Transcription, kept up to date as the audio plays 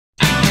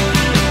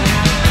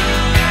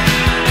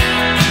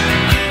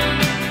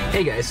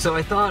Hey guys, so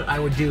I thought I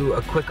would do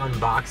a quick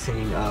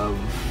unboxing of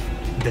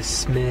the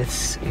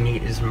Smiths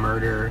Meat is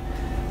Murder.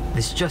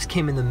 This just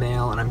came in the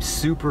mail and I'm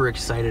super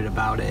excited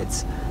about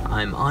it.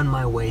 I'm on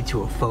my way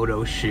to a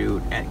photo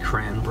shoot at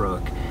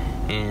Cranbrook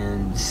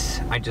and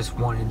I just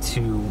wanted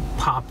to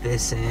pop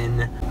this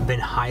in. I've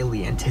been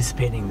highly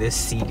anticipating this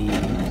CD.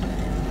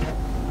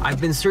 I've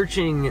been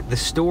searching the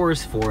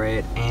stores for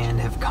it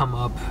and have come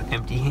up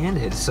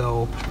empty-handed,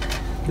 so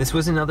this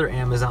was another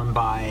Amazon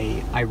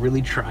buy. I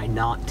really try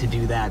not to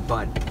do that,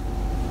 but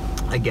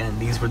again,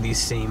 these were these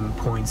same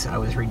points I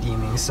was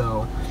redeeming,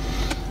 so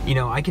you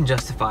know, I can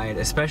justify it,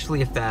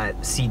 especially if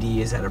that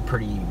CD is at a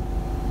pretty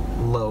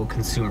low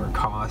consumer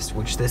cost,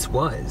 which this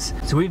was.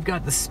 So we've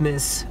got the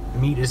Smiths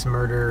Meat is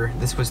Murder.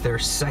 This was their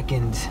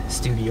second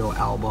studio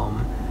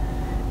album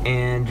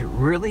and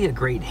really a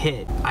great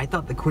hit. I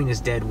thought The Queen is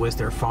Dead was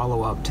their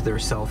follow-up to their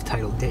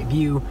self-titled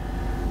debut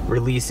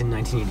released in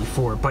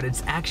 1984, but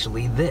it's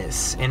actually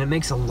this, and it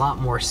makes a lot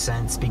more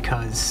sense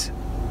because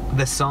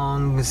the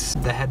songs,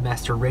 The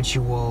Headmaster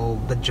Ritual,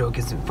 The Joke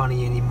Isn't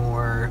Funny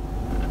Anymore,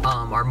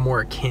 are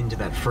more akin to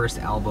that first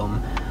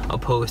album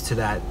opposed to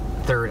that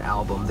third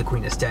album, The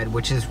Queen is Dead,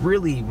 which is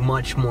really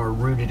much more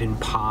rooted in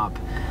pop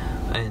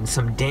and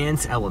some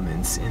dance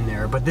elements in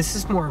there, but this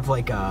is more of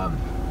like a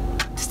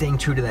staying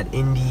true to that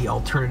indie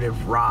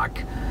alternative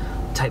rock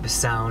type of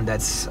sound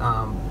that's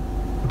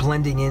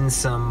blending in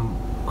some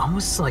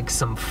almost like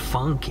some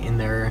funk in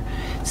there.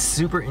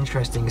 Super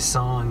interesting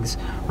songs.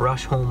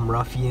 Rush Home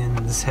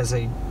Ruffians has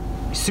a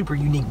super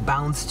unique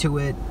bounce to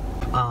it.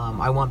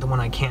 I Want the One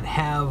I Can't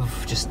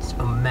Have, just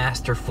a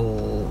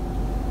masterful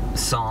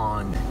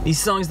song. These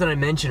songs that I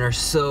mentioned are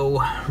so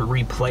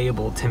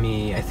replayable to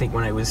me. I think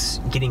when I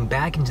was getting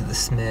back into the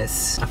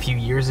Smiths a few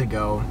years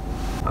ago,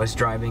 I was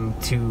driving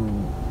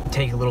to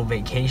take a little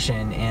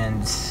vacation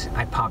and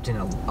I popped in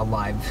a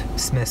live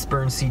Smiths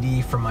Burn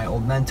CD from my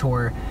old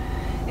mentor,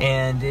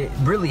 and it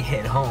really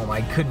hit home.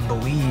 I couldn't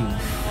believe.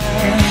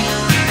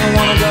 I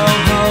wanna go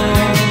home.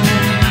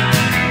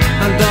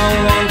 I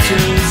don't want to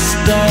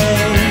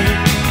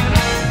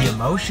stay. The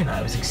emotion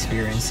I was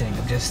experiencing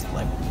of just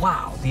like,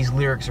 wow, these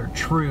lyrics are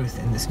truth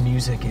and this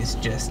music is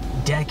just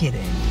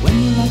decadent. When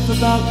you laugh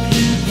about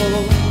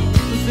people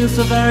who feel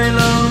so very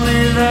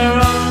lonely, their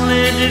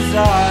only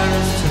desire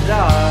is to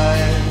die.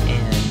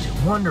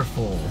 And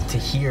wonderful to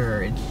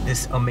hear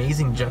this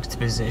amazing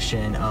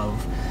juxtaposition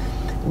of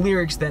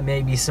lyrics that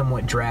may be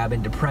somewhat drab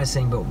and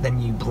depressing, but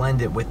then you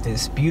blend it with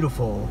this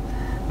beautiful,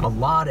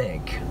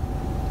 melodic,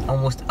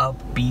 almost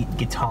upbeat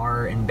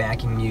guitar and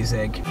backing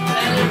music.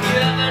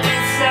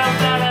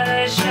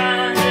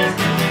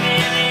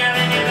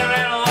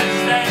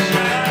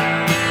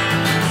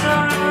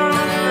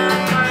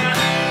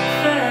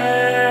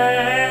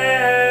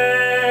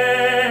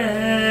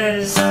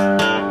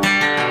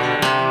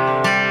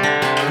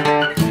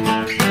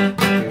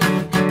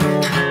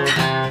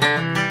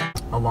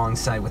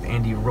 Alongside with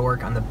Andy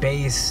Rourke on the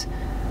bass.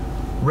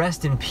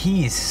 Rest in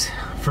Peace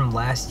from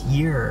last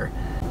year.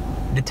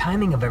 The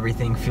timing of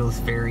everything feels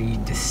very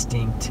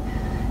distinct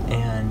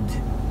and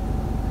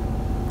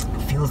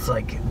feels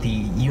like the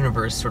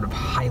universe sort of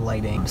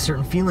highlighting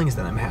certain feelings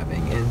that I'm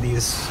having and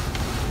these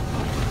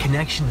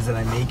connections that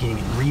I'm making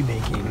and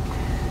remaking.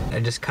 I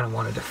just kind of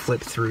wanted to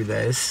flip through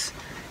this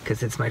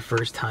because it's my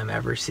first time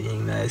ever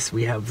seeing this.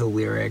 We have the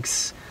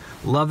lyrics.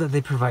 Love that they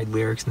provide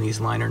lyrics in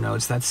these liner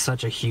notes. That's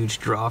such a huge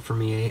draw for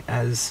me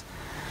as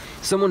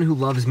someone who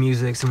loves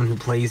music, someone who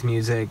plays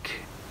music,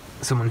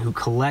 someone who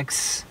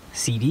collects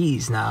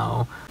CDs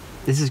now.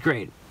 This is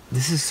great.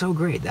 This is so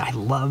great. I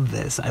love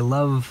this. I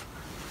love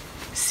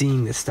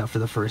seeing this stuff for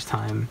the first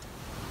time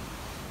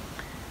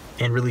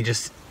and really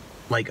just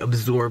like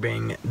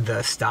absorbing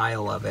the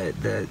style of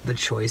it, the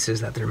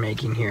choices that they're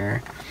making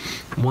here.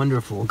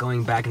 Wonderful.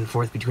 Going back and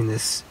forth between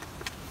this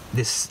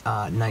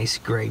nice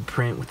gray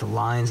print with the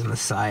lines on the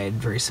side,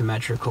 very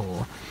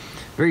symmetrical,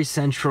 very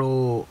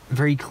central,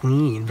 very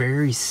clean,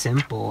 very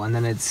simple, and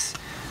then it's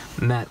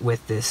met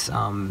with this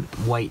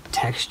white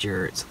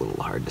texture. It's a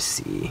little hard to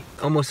see,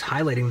 almost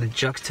highlighting the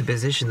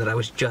juxtaposition that I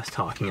was just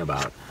talking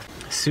about.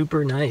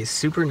 Super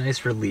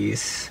nice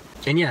release.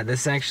 And yeah,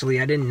 this actually,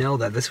 I didn't know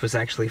that this was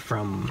actually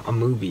from a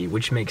movie,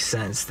 which makes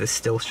sense. This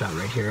still shot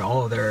right here,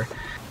 all of their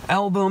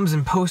albums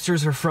and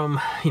posters are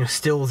from, you know,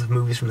 stills of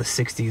movies from the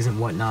 60s and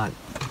whatnot.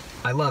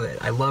 I love it.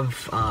 I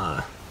love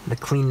the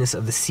cleanness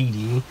of the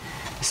CD,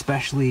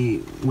 especially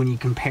when you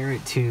compare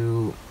it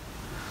to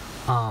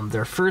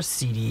their first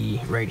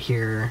CD right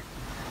here.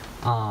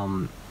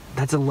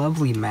 That's a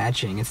lovely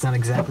matching. It's not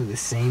exactly the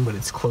same, but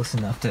it's close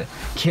enough to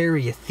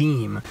carry a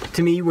theme.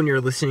 To me, when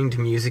you're listening to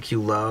music you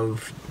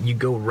love, you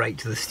go right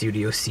to the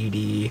studio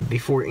CD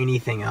before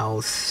anything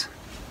else,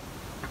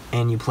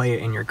 and you play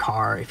it in your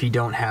car. If you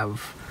don't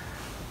have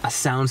a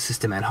sound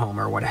system at home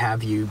or what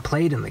have you,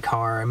 play it in the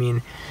car. I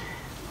mean,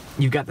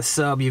 you've got the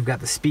sub, you've got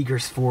the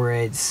speakers for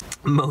it.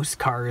 Most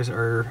cars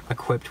are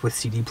equipped with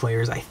CD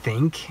players, I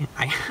think.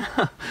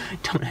 I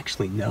don't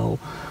actually know.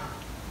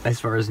 as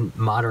far as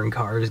modern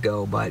cars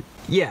go. But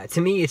yeah,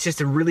 to me, it's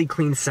just a really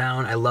clean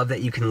sound. I love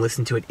that you can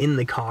listen to it in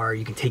the car.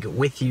 You can take it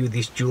with you.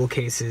 These jewel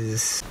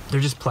cases,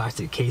 they're just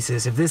plastic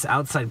cases. If this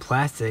outside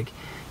plastic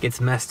gets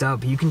messed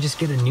up, you can just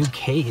get a new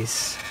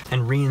case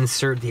and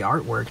reinsert the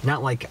artwork.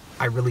 Not like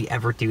I really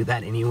ever do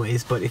that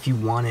anyways, but if you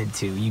wanted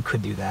to, you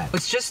could do that.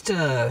 It's just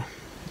a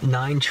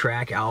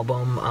 9-track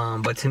album,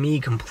 but to me,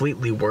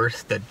 completely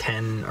worth the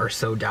 $10 or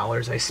so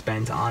I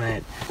spent on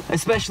it,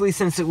 especially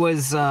since it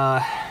was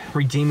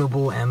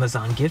redeemable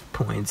Amazon gift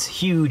points.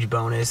 Huge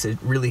bonus. It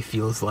really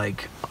feels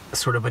like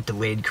sort of a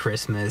delayed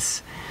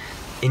Christmas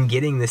in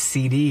getting the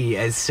CD,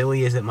 as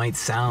silly as it might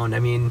sound. I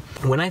mean,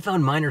 when I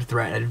found Minor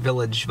Threat at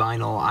Village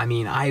Vinyl, I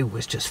mean, I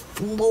was just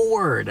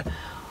floored.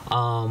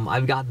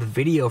 I've got the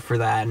video for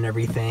that and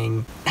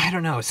everything. I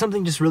don't know,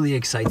 something just really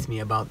excites me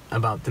about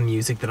the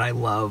music that I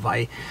love.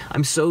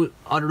 I'm so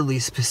utterly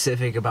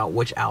specific about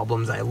which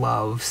albums I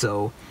love,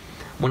 so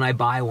when I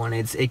buy one,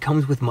 it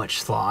comes with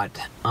much thought,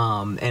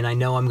 and I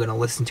know I'm going to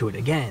listen to it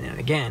again and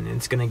again, and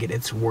it's going to get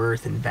its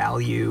worth and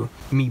value.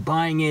 Me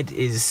buying it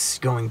is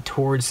going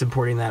towards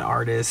supporting that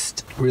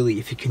artist. Really,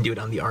 if you can do it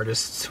on the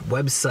artist's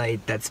website,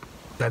 that's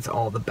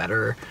all the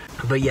better.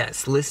 But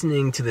yes,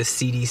 listening to the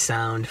CD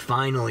sound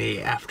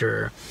finally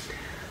after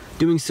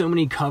doing so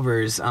many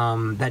covers,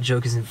 that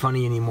joke isn't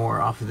funny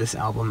anymore off of this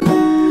album.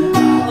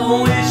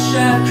 I wish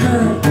I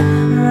could,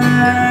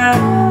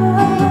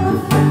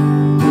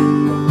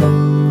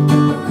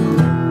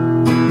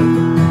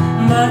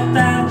 but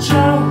that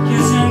joke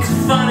isn't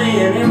funny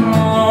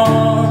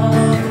anymore.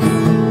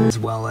 As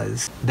well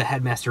as the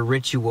Headmaster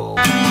Ritual.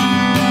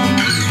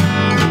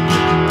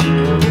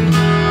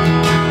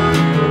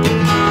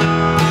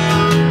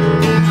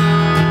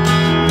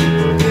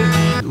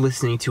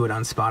 Listening to it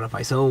on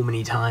Spotify so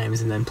many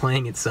times and then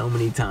playing it so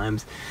many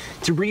times,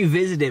 to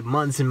revisit it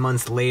months and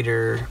months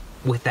later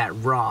with that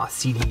raw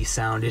CD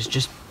sound is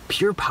just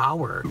pure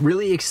power. It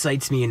really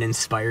excites me and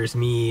inspires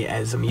me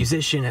as a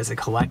musician, as a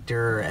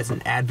collector, as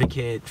an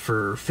advocate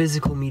for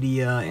physical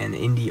media and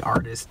indie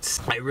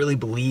artists. I really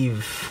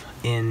believe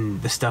in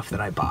the stuff that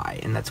I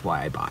buy, and that's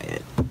why I buy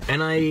it.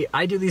 And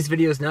I do these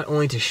videos not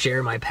only to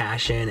share my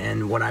passion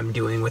and what I'm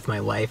doing with my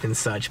life and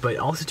such, but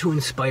also to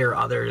inspire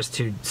others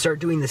to start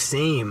doing the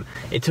same.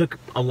 It took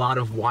a lot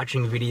of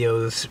watching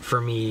videos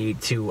for me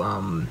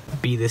to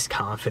be this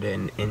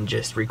confident in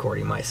just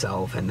recording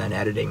myself and then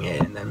editing it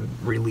and then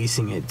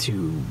releasing it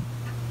to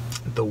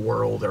the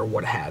world or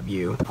what have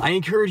you. I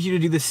encourage you to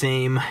do the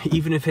same,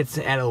 even if it's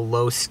at a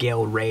low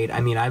scale rate.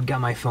 I mean, I've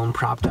got my phone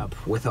propped up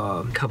with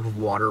a cup of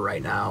water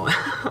right now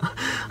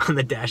on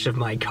the dash of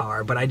my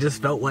car, but I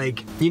just felt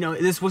like, you know,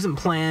 this wasn't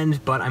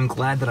planned, but I'm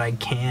glad that I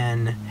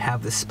can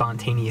have the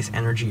spontaneous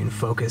energy and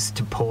focus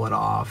to pull it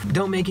off.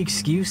 Don't make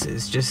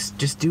excuses.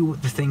 Just do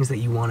the things that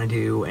you want to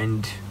do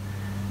and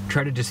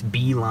try to just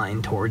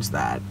beeline towards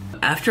that.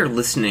 After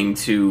listening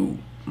to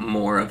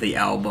more of the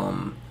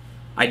album,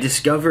 I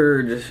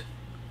discovered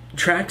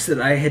tracks that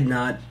I had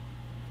not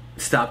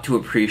stopped to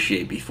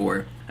appreciate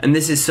before. And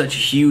this is such a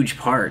huge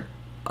part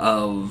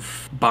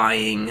of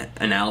buying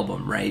an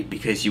album, right?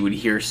 Because you would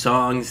hear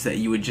songs that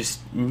you would just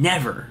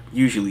never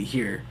usually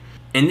hear.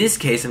 In this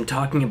case, I'm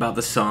talking about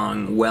the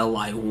song Well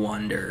I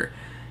Wonder.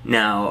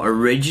 Now,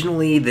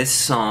 originally this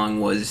song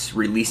was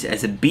released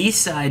as a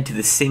B-side to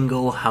the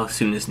single How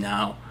Soon Is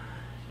Now.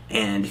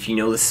 And if you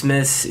know the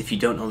Smiths, if you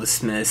don't know the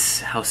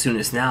Smiths, How Soon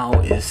Is Now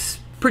is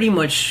pretty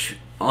much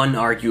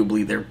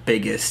unarguably their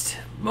biggest,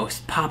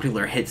 most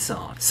popular hit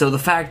song. So the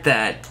fact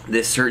that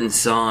this certain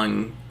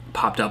song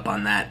popped up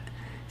on that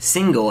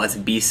single as a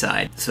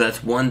B-side, so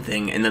that's one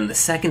thing. And then the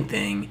second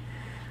thing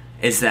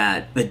is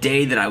that the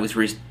day that I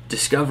was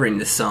discovering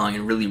this song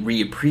and really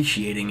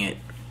reappreciating it,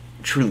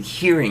 truly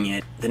hearing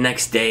it, the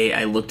next day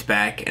I looked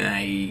back and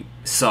I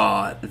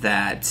saw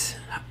that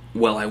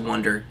Well I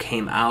Wonder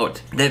came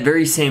out that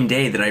very same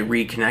day that I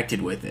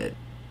reconnected with it.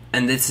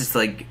 And this is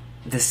like,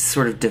 this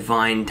sort of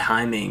divine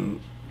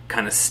timing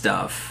kind of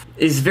stuff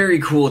is very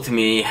cool to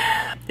me.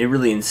 It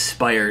really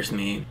inspires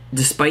me.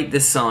 Despite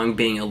this song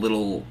being a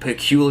little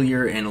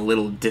peculiar and a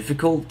little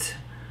difficult,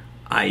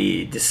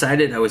 I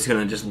decided I was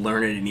gonna just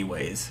learn it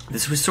anyways.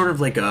 This was sort of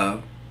like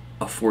a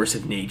force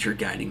of nature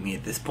guiding me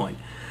at this point.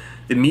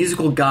 The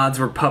musical gods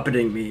were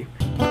puppeting me.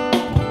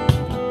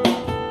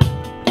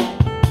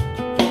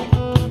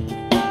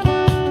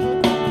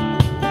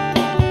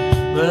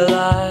 Well,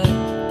 I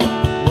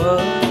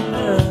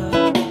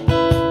wonder,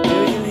 do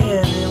you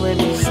hear me when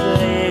you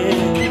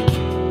sleep?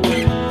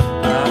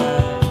 I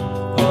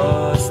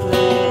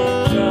hoarsely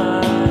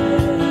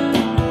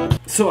cry.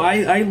 So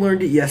I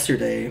learned it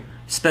yesterday.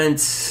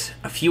 Spent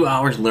a few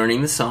hours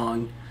learning the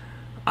song.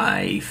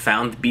 I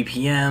found the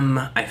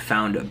BPM, I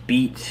found a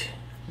beat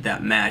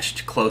that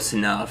matched close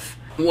enough.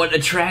 What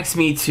attracts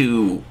me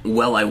to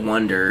Well I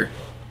Wonder,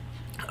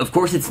 of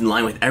course it's in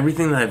line with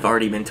everything that I've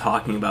already been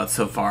talking about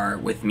so far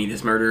with Meat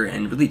is Murder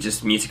and really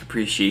just music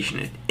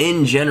appreciation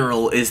in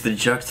general, is the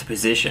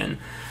juxtaposition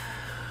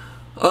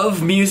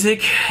of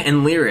music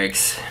and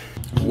lyrics.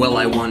 Well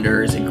I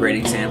Wonder is a great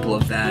example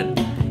of that.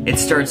 It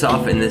starts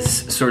off in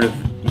this sort of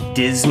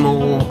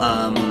dismal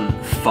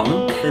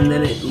funk, and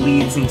then it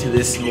leads into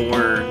this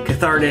more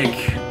cathartic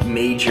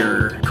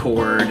major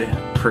chord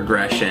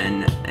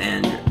progression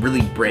and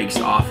really breaks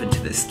off into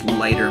this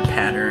lighter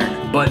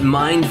pattern, but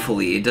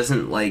mindfully. It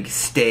doesn't like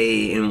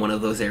stay in one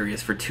of those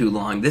areas for too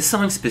long. This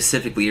song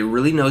specifically, it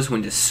really knows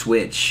when to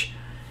switch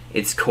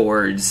its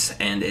chords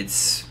and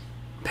its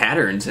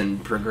patterns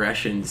and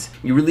progressions.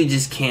 You really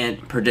just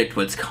can't predict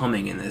what's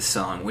coming in this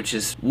song, which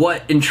is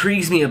what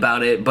intrigues me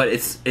about it, but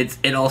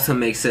it also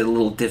makes it a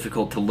little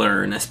difficult to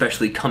learn,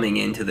 especially coming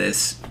into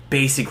this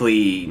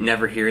basically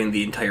never hearing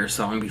the entire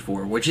song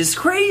before, which is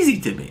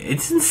crazy to me.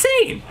 It's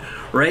insane,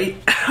 right?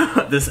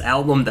 This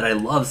album that I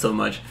love so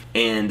much,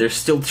 and there's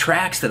still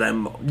tracks that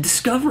I'm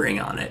discovering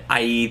on it.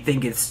 I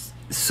think it's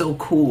so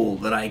cool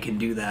that I can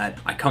do that.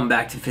 I come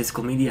back to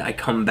physical media, I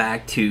come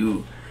back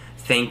to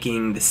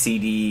thanking the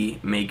CD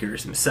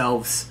makers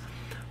themselves,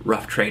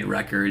 Rough Trade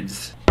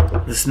Records.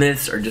 The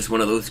Smiths are just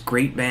one of those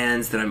great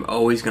bands that I'm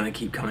always going to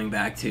keep coming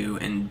back to,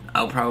 and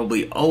I'll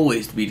probably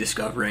always be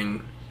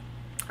discovering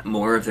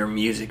more of their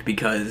music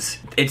because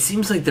it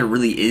seems like there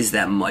really is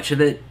that much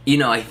of it. You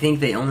know, I think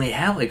they only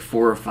have like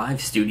 4 or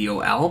 5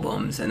 studio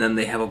albums, and then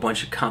they have a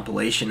bunch of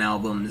compilation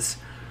albums,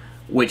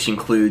 which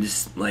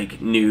includes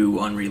like new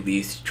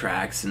unreleased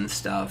tracks and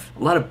stuff.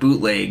 A lot of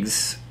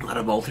bootlegs, a lot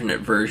of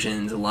alternate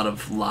versions, a lot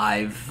of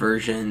live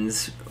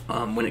versions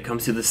when it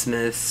comes to the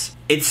Smiths.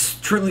 It's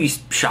truly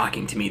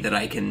shocking to me that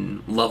I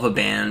can love a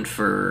band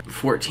for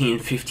 14,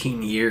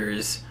 15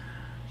 years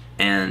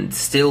and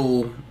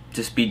still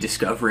just be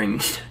discovering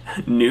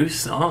new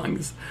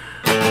songs.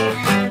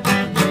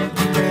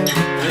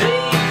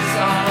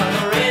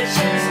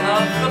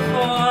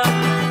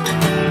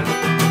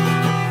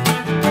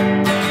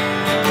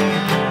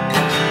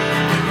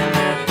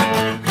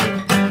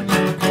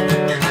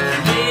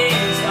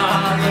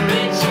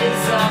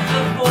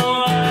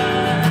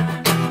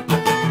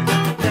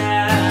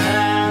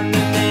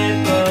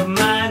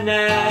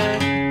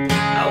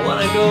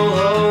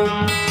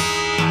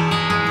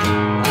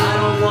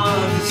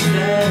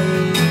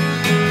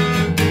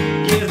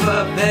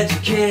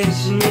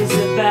 Education is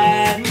a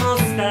bad